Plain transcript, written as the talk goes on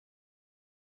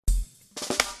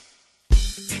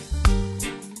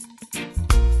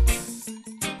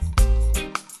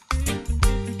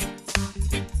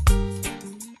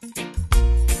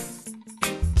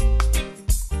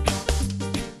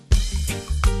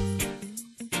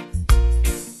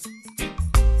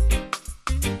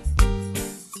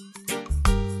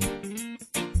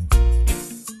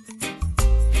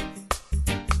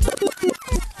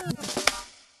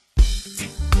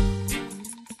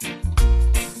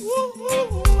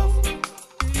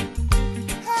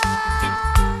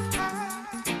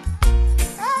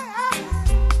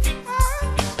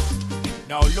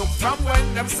from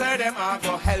when them say them I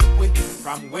go help with.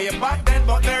 From way back then,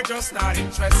 but they're just not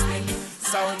interested.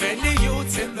 So many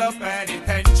youths in the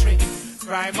penitentiary.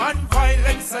 Crime and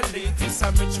violence and lead to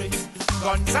cemetery.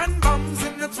 Guns and bombs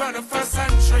in the 21st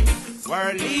century.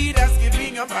 World leaders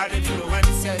giving a bad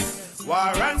influence, yes.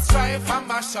 War and strife and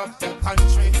mash up the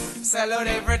country. Sell out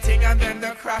everything and then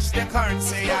they crash the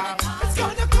currency, yeah. It's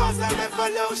gonna cause a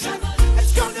revolution.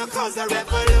 It's gonna cause a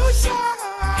revolution.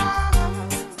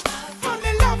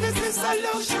 Only love is the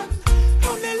solution.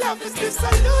 Only love is the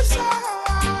solution.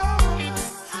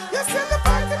 You're still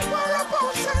fighting for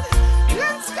abortion.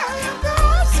 Let's sky and the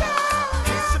ocean.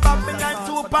 It's Babylon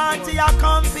to party or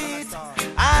compete.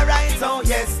 Alright, oh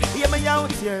yes, hear me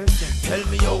out here. Tell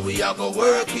me how we are go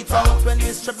work it out when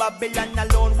Mr. Babylon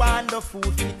alone want the food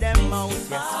with them out,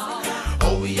 yes.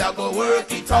 How we are go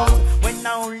work it out when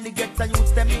I only get the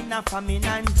youths them in a famine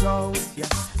and drought, yes.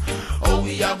 How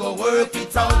we are go work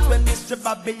it out when Mr.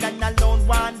 Babylon alone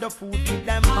want the food with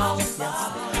them out, yes.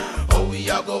 How we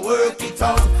are go work it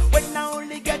out when I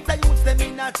only get the youths them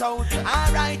in a town.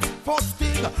 Alright, first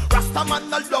thing, Rastaman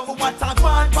no love what I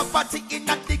want. Property in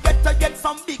a the ghetto get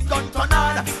some big gun turn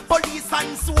on. Police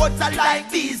and soldiers like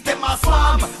these, them a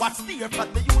swarm. What's there for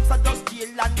the youths are just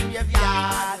jail and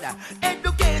graveyard.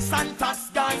 Education tax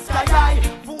gone sky high.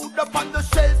 Food up on the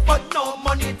shelf but no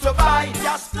money to buy.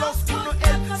 Just plus couldn't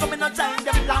help, so me not join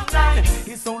them long line.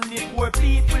 It's only poor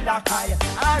people that cry.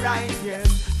 Alright,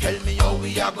 yes. Tell me how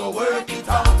we are go work it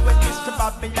out when Mr.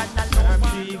 Babylon alone.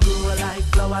 We grow like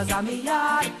flowers on me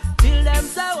yard. Till them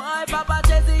say why Papa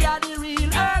Cezzidek are the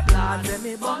real herb lord. Say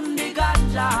me bun the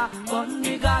ganja, bun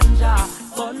the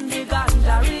ganja, bun the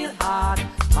ganja real hard.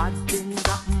 Bad things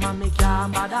happen and me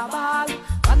can't bother ball.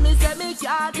 And me say me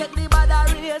can't take the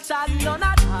botheration none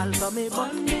at all. So me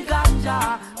bun the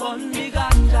ganja, bun the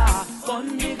ganja,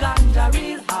 bun the ganja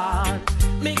real hard.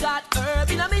 Me got herb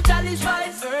in a me chalice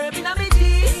rice, herb in a me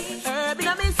tea, herb in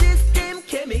a me system,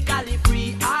 chemically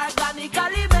free,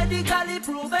 organically, medically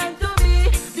proven to be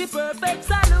the perfect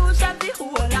solution, the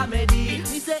whole remedy.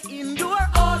 Me say indoor,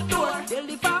 outdoor, tell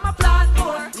the farmer plant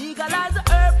more. Legalize the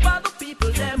herb for the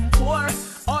people them poor.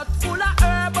 Hot full of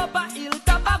herb up a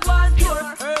hilltop a one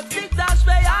tour. Herb sticks and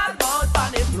spray all about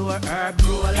on the floor. Herb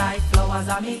grow like flowers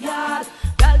on me yard.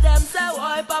 Tell them say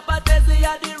why Papa Cezzidek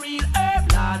are the real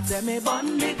herb lord. Say me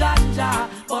bun the ganja,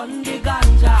 bun the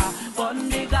ganja, bun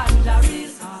the ganja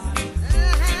real hard.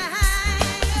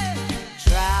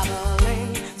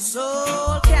 Traveling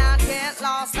soul can't get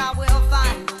lost, I will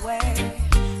find a way.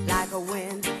 Like a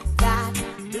wind that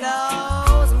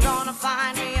blows, I'm gonna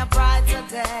find me a brighter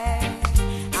day.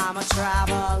 I'm a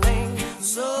traveling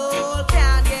soul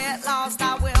can't get lost,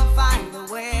 I will find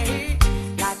a way.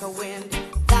 Like a wind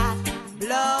that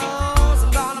blows,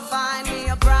 I'm gonna find me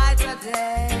a brighter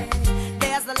day.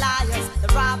 There's the liars, the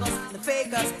robbers, the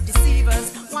fakers,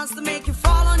 deceivers, wants to make you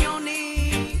fall on your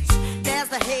knees. There's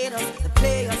the haters, the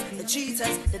players, the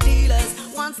cheaters, the dealers,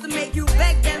 wants to make you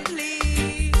beg them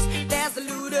please. There's the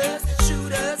looters,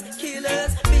 shooters,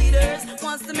 killers, beaters,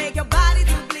 wants to make your body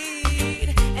to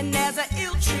bleed. And there's the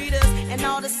ill-treaters and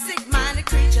all the sick-minded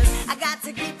creatures, I got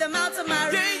to keep them out of my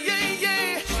reach.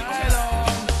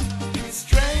 It's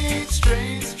strange,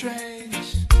 strange,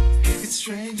 strange. It's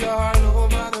strange all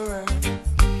over the world.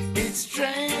 It's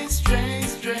strange, strange,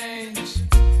 strange.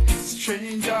 It's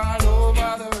strange all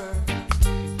over the world.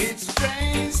 It's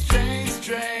strange, strange,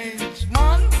 strange.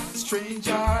 Man, strange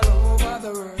all over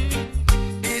the world.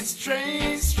 It's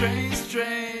strange, strange,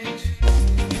 strange.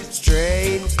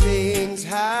 Strange things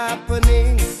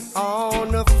happening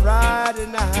on a Friday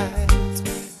night.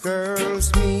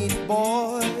 Girls meet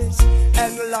boys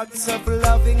and lots of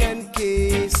loving and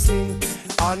kissing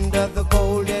under the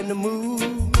golden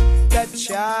moon that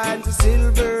shines a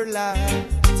silver light.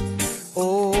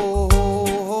 Oh,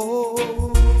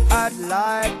 I'd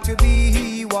like to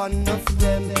be one of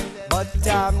them, but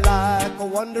I'm like a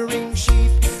wandering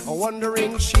sheep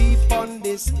on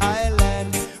this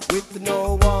island, with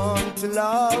no one to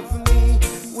love me,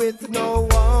 with no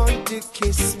one to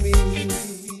kiss me.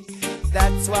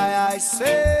 That's why I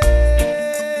say,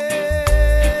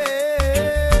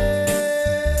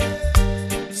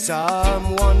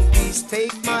 someone please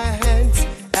take my hands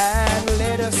and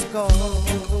let us go.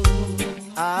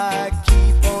 I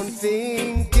keep on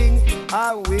thinking,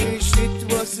 I wish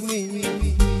it was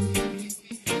me.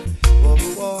 Oh,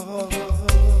 oh.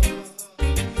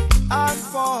 I'm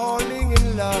falling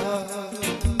in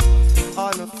love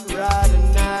on a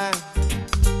Friday night.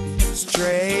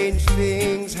 Strange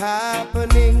things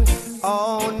happening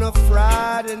on a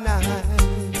Friday night.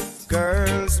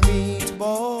 Girls meet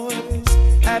boys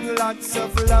and lots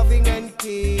of loving and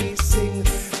kissing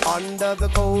under the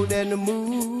golden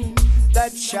moon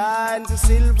that shines a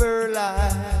silver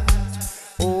light.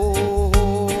 Oh,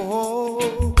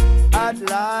 I'd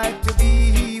like to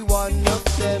be one of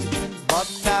them,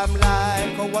 but I'm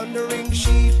like a wandering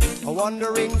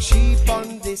sheep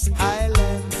on this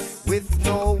island, with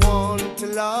no one to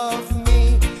love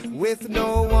me, with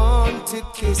no one to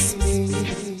kiss me.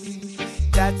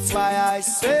 That's why I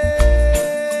say,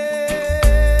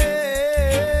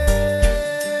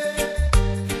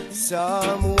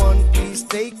 someone please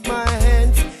take my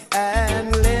hand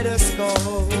and let us go.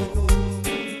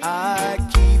 I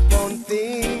keep on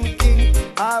thinking,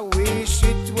 I wish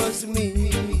it was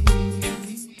me.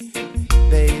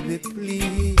 Baby,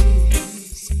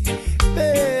 please,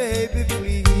 baby,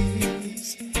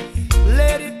 please,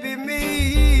 let it be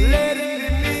me, let it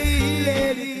be me,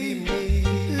 let it be me,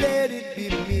 let it be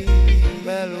me.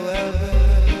 Well, well,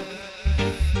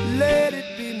 let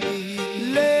it be me,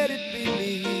 let it be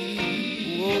me.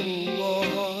 Whoa,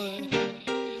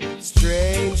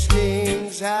 strange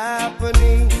things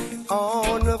happening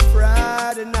on a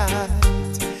Friday night.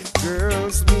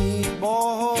 Girls meet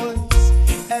boys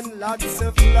and lots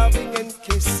of loving and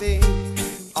kissing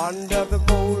under the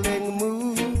golden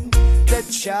moon that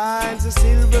shines a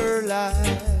silver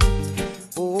light.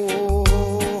 Oh,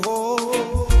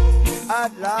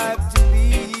 I'd like to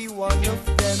be one of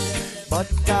them, but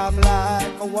I'm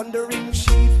like a wandering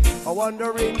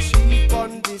sheep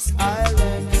on this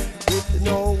island, with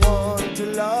no one to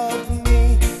love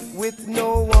me, with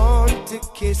no one to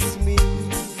kiss me.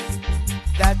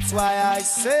 That's why I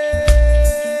say,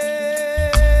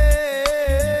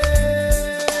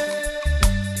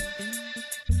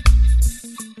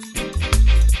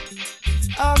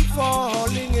 I'm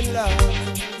falling in love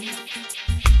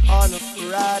on a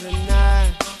Friday night.